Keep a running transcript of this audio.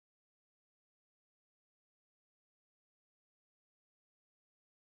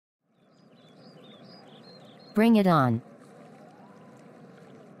Bring it on.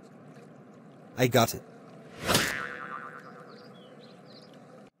 I got it.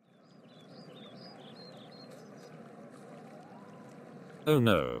 Oh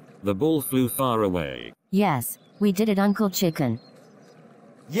no, the ball flew far away. Yes, we did it, Uncle Chicken.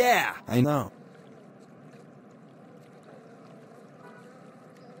 Yeah, I know.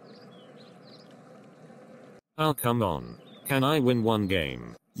 Oh come on. Can I win one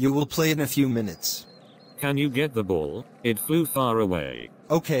game? You will play in a few minutes. Can you get the ball? It flew far away.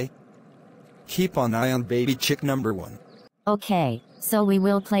 Okay. Keep an eye on baby chick number 1. Okay, so we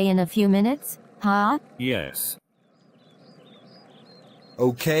will play in a few minutes, huh? Yes.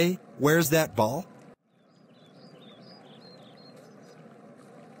 Okay, where's that ball?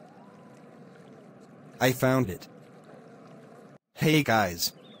 I found it. Hey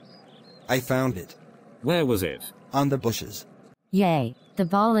guys. I found it. Where was it? On the bushes. Yay, the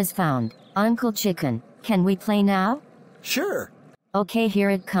ball is found. Uncle Chicken, can we play now? Sure. Okay, here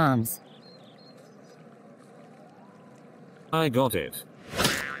it comes. I got it.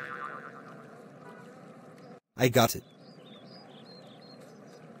 I got it.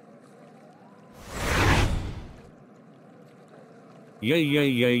 Yay yay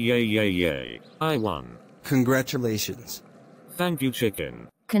yay yay yay yay. I won. Congratulations. Thank you chicken.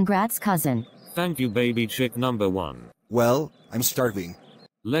 Congrats, cousin. Thank you baby chick number 1. Well, I'm starving.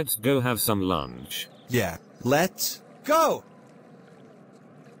 Let's go have some lunch. Yeah, let's go!